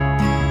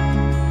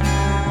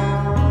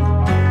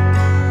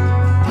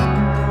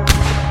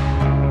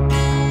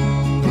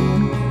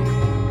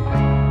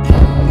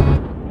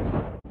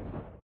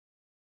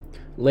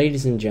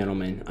Ladies and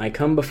gentlemen, I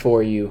come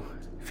before you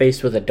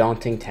faced with a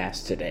daunting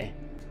task today,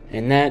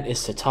 and that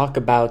is to talk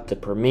about the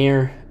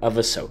premiere of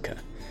Ahsoka,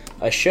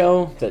 a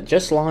show that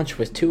just launched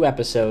with 2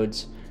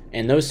 episodes,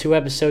 and those 2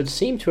 episodes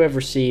seem to have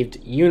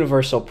received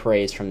universal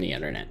praise from the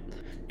internet.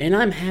 And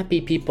I'm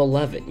happy people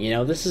love it.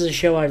 This is a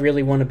show I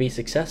really want to be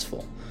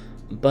successful,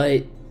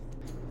 but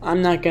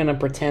I'm not going to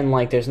pretend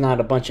like there's not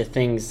a bunch of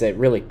things that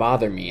really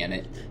bother me in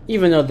it,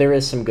 even though there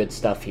is some good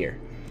stuff here.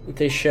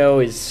 This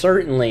show is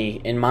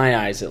certainly, in my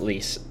eyes at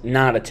least,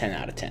 not a 10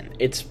 out of 10.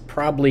 It's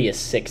probably a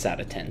 6 out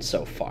of 10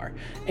 so far.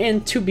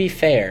 And to be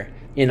fair,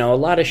 a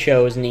lot of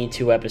shows need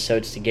 2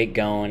 episodes to get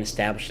going,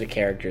 establish the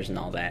characters and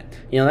all that.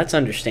 That's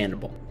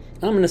understandable.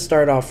 I'm going to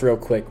start off real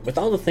quick with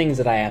all the things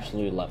that I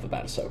absolutely love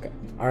about Ahsoka.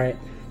 Alright,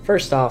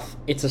 first off,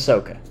 it's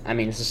Ahsoka.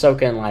 It's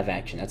Ahsoka in live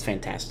action. That's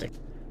fantastic.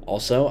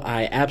 Also,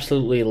 I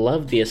absolutely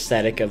love the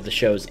aesthetic of the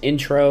show's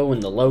intro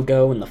and the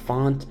logo and the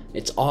font.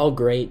 It's all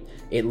great.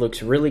 It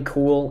looks really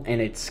cool, and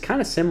it's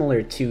kind of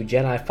similar to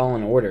Jedi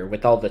Fallen Order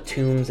with all the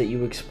tombs that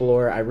you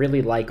explore. I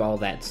really like all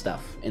that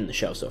stuff in the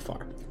show so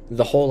far.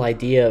 The whole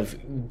idea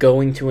of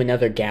going to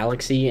another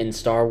galaxy in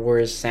Star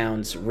Wars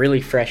sounds really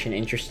fresh and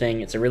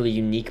interesting. It's a really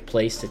unique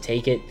place to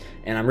take it,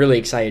 and I'm really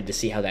excited to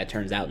see how that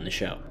turns out in the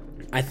show.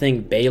 I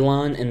think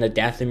Balon and the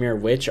Dathomir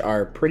Witch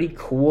are pretty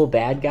cool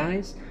bad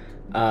guys.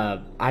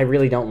 I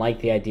really don't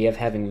like the idea of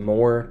having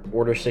more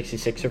Order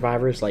 66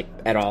 survivors,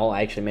 at all.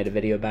 I actually made a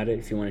video about it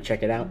if you want to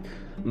check it out.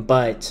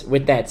 But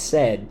with that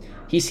said,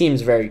 he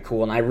seems very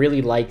cool, and I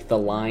really like the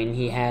line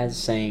he has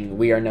saying,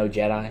 "We are no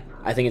Jedi."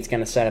 I think it's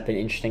going to set up an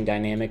interesting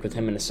dynamic with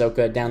him and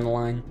Ahsoka down the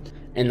line.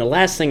 And the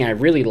last thing I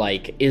really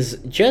like is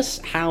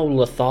just how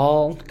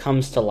Lothal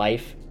comes to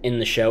life in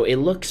the show. It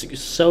looks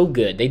so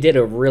good. They did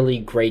a really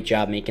great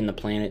job making the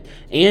planet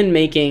and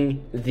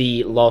making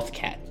the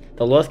Lothcat.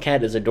 The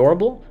Lothcat is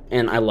adorable,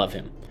 and I love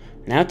him.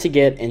 Now to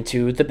get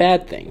into the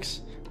bad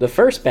things. The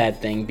first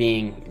bad thing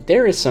being,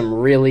 there is some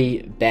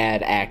really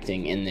bad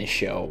acting in this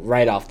show,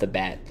 right off the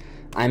bat.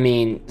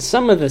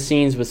 Some of the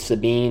scenes with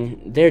Sabine,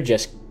 they're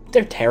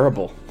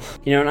terrible.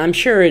 And I'm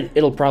sure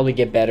it'll probably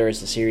get better as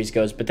the series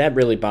goes, but that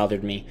really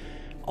bothered me.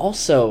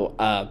 Also,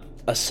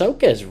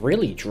 Ahsoka is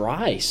really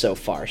dry so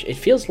far. It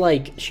feels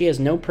like she has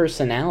no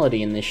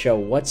personality in this show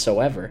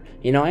whatsoever.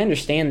 I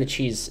understand that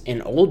she's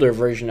an older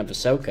version of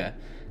Ahsoka,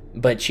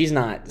 but she's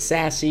not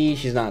sassy,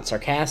 she's not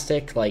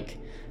sarcastic,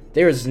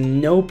 there is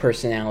no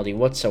personality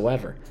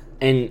whatsoever.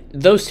 And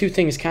those two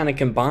things kind of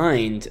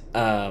combined,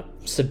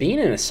 Sabine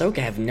and Ahsoka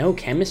have no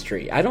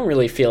chemistry. I don't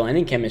really feel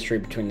any chemistry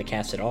between the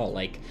cast at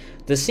all.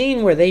 The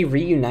scene where they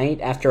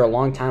reunite after a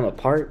long time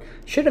apart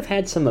should have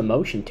had some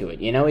emotion to it,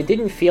 It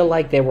didn't feel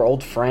like they were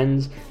old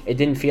friends. It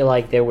didn't feel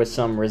like there was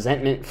some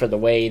resentment for the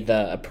way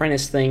the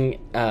apprentice thing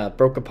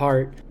broke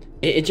apart.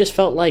 It just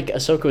felt like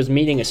Ahsoka was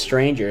meeting a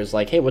stranger. It's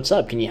like, "Hey, what's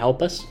up? Can you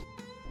help us?"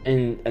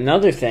 And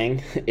another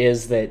thing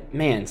is that,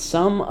 man,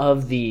 some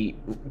of the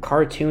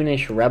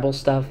cartoonish rebel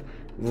stuff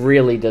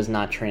really does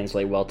not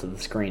translate well to the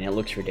screen. It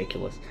looks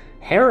ridiculous.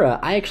 Hera,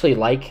 I actually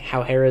like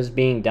how Hera's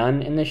being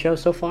done in the show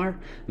so far,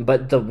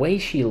 but the way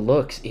she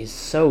looks is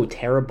so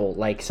terrible.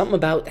 Something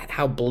about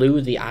how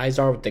blue the eyes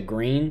are with the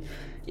green.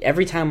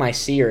 Every time I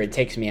see her, it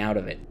takes me out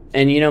of it.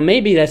 And,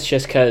 maybe that's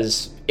just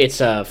because it's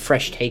a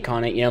fresh take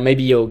on it.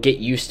 Maybe you'll get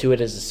used to it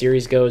as the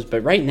series goes,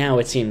 but right now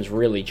it seems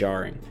really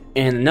jarring.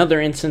 And another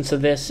instance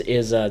of this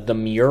is the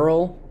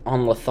mural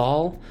on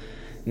Lothal.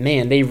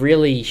 Man, they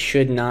really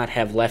should not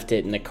have left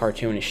it in the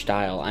cartoonish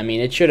style.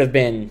 It should have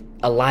been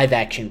a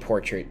live-action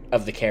portrait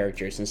of the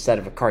characters instead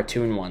of a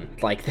cartoon one.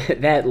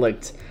 That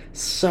looked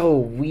so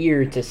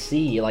weird to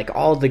see.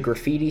 All the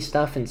graffiti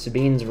stuff in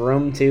Sabine's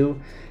room, too.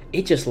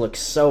 It just looked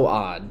so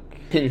odd.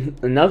 And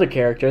another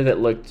character that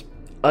looked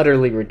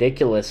utterly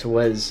ridiculous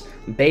was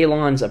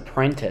Balon's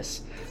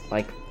apprentice.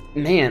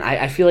 Man,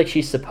 I feel like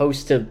she's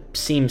supposed to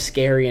seem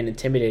scary and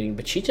intimidating,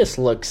 but she just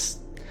looks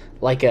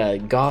like a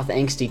goth,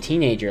 angsty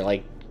teenager.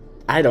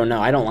 I don't know.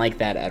 I don't like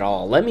that at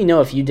all. Let me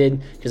know if you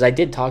did, because I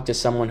did talk to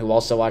someone who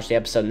also watched the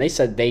episode, and they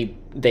said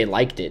they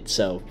liked it,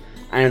 so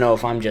I don't know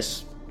if I'm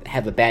just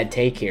have a bad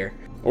take here.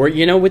 Or,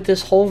 with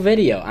this whole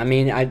video,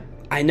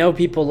 I know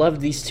people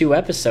love these 2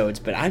 episodes,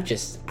 but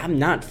I'm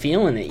not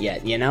feeling it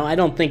yet, I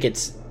don't think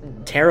it's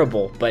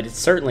terrible, but it's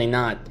certainly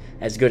not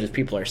as good as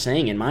people are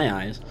saying in my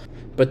eyes.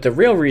 But the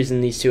real reason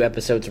these 2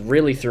 episodes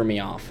really threw me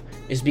off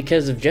is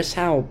because of just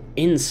how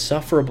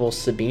insufferable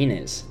Sabine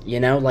is.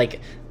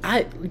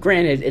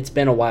 Granted, it's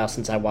been a while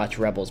since I watched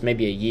Rebels,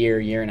 maybe a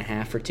year and a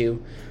half or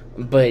 2,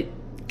 but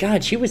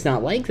God, she was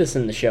not like this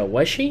in the show,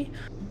 was she?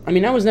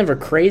 I was never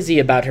crazy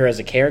about her as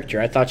a character.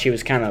 I thought she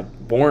was kind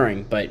of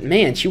boring, but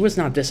man, she was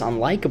not this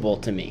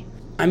unlikable to me.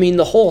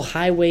 The whole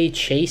highway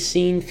chase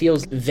scene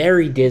feels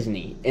very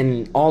Disney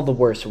in all the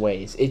worst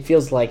ways. It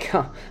feels like,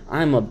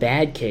 I'm a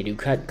bad kid who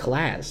cut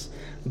class.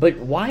 But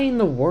why in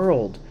the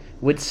world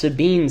would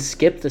Sabine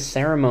skip the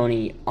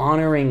ceremony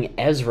honoring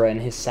Ezra and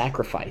his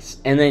sacrifice,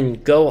 and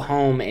then go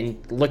home and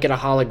look at a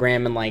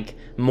hologram and,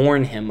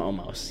 mourn him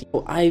almost?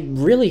 I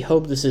really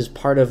hope this is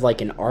part of,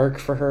 an arc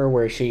for her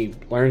where she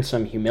learns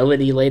some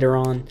humility later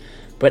on,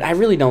 but I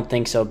really don't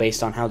think so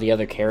based on how the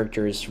other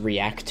characters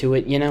react to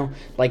it, you know?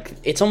 Like,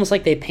 it's almost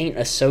like they paint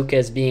Ahsoka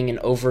as being an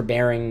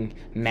overbearing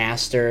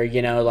master,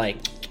 you know, like,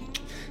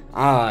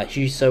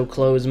 she's so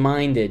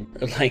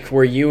close-minded. Like,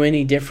 were you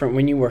any different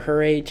when you were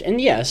her age?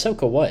 And yeah,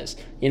 Ahsoka was.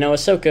 You know,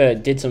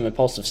 Ahsoka did some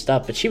impulsive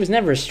stuff, but she was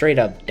never straight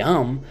up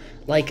dumb.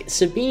 Like,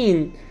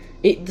 Sabine,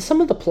 some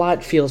of the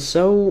plot feels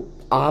so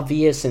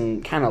obvious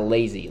and kind of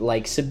lazy.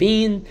 Like,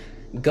 Sabine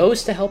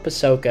goes to help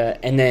Ahsoka,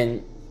 and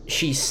then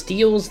she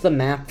steals the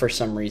map for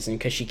some reason,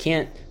 because she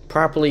can't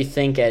properly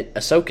think at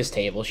Ahsoka's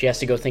table. She has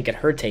to go think at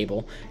her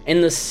table.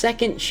 And the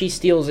second she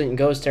steals it and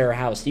goes to her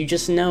house, you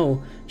just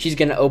know she's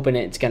going to open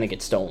it, it's going to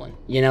get stolen.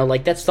 You know,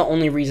 like, that's the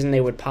only reason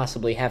they would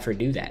possibly have her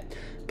do that.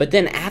 But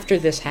then after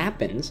this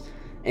happens,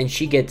 and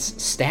she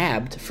gets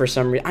stabbed for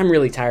some reason, I'm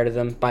really tired of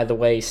them, by the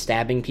way,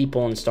 stabbing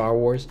people in Star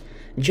Wars.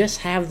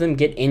 Just have them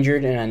get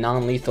injured in a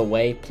non-lethal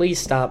way. Please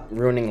stop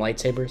ruining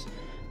lightsabers.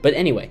 But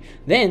anyway,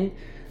 then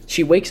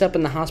she wakes up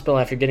in the hospital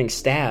after getting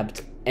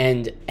stabbed,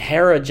 and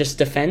Hera just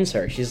defends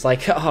her. She's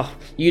like, oh,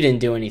 you didn't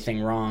do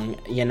anything wrong,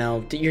 you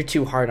know, you're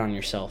too hard on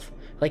yourself.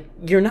 Like,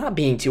 you're not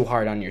being too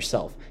hard on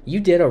yourself.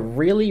 You did a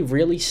really,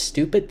 really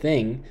stupid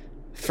thing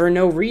for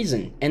no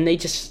reason. And they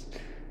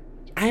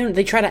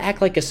try to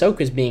act like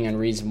Ahsoka's being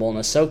unreasonable, and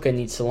Ahsoka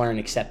needs to learn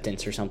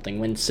acceptance or something,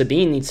 when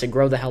Sabine needs to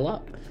grow the hell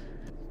up.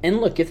 And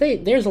look,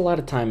 there's a lot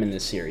of time in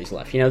this series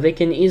left. You know, they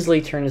can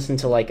easily turn this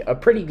into, like, a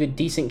pretty good,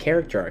 decent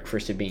character arc for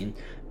Sabine.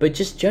 But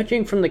just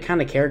judging from the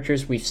kind of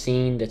characters we've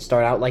seen that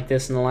start out like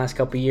this in the last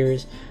couple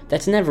years,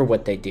 that's never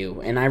what they do.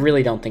 And I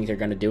really don't think they're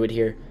going to do it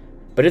here.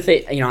 But if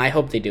they, you know, I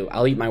hope they do.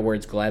 I'll eat my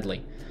words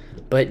gladly.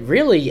 But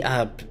really,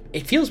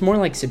 it feels more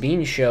like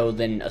Sabine's show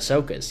than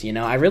Ahsoka's, you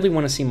know? I really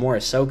want to see more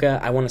Ahsoka.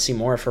 I want to see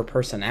more of her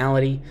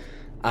personality.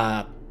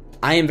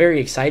 I am very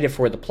excited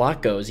for where the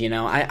plot goes, you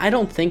know? I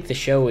don't think the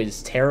show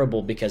is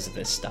terrible because of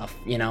this stuff,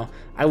 you know?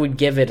 I would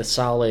give it a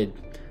solid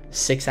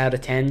 6 out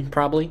of 10,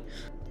 probably.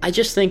 I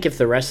just think if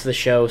the rest of the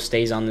show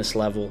stays on this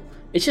level,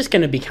 it's just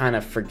going to be kind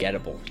of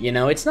forgettable, you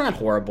know? It's not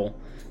horrible.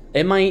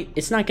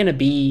 It's not going to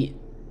be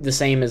the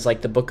same as,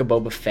 like, the Book of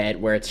Boba Fett,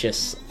 where it's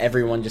just,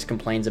 everyone just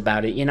complains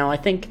about it, you know? I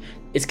think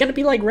it's going to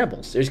be like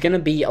Rebels. There's going to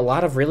be a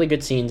lot of really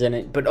good scenes in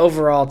it, but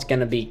overall it's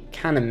going to be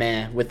kind of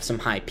meh with some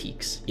high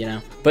peaks, you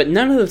know? But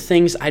none of the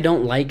things I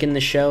don't like in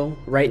the show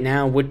right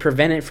now would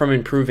prevent it from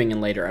improving in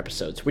later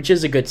episodes, which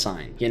is a good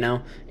sign, you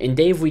know? In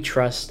Dave we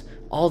trust,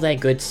 all that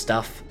good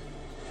stuff.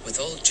 With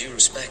all due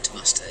respect,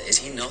 Master, is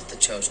he not the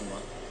chosen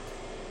one?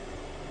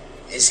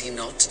 Is he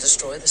not to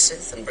destroy the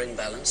Sith and bring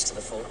balance to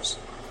the Force?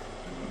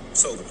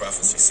 So the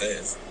prophecy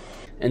says.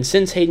 And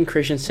since Hayden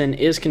Christensen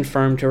is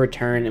confirmed to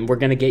return and we're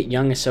going to get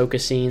young Ahsoka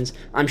scenes,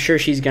 I'm sure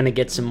she's going to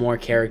get some more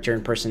character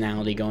and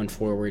personality going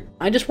forward.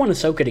 I just want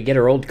Ahsoka to get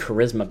her old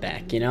charisma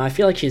back, you know? I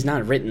feel like she's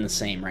not written the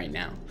same right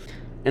now.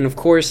 And of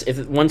course,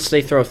 once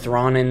they throw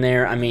Thrawn in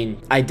there, I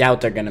mean, I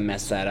doubt they're going to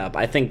mess that up.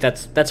 I think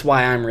that's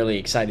why I'm really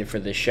excited for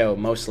this show,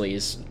 mostly,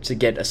 is to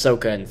get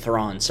Ahsoka and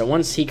Thrawn. So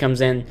once he comes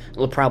in,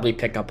 it'll probably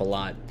pick up a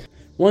lot.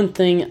 One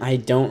thing I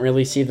don't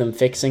really see them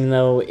fixing,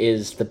 though,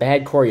 is the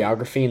bad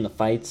choreography in the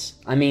fights.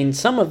 I mean,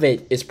 some of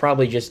it is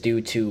probably just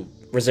due to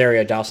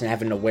Rosario Dawson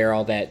having to wear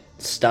all that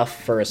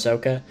stuff for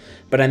Ahsoka.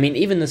 But I mean,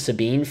 even the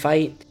Sabine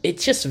fight,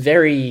 it's just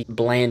very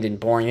bland and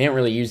boring. They didn't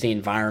really use the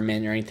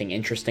environment or anything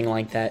interesting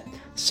like that.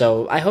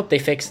 So I hope they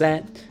fix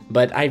that,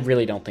 but I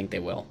really don't think they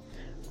will.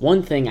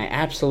 One thing I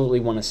absolutely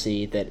want to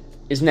see that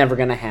is never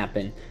going to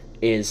happen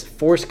is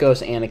Force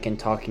Ghost Anakin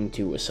talking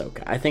to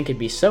Ahsoka. I think it'd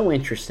be so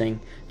interesting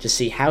to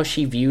see how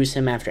she views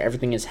him after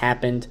everything has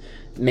happened.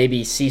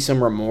 Maybe see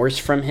some remorse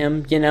from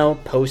him, you know,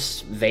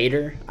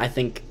 post-Vader. I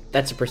think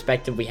that's a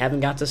perspective we haven't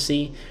got to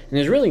see, and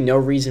there's really no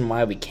reason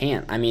why we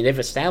can't. I mean, they've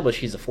established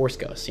he's a Force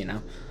Ghost, you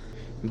know?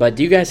 But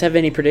do you guys have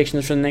any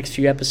predictions for the next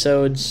few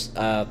episodes?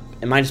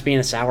 Am I just being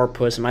a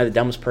sourpuss? Am I the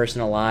dumbest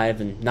person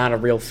alive and not a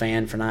real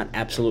fan for not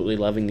absolutely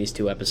loving these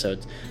 2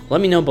 episodes?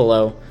 Let me know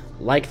below.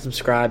 Like and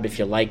subscribe if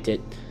you liked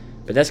it.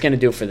 But that's going to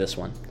do it for this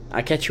one.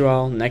 I'll catch you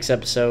all next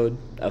episode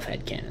of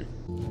Headcanon.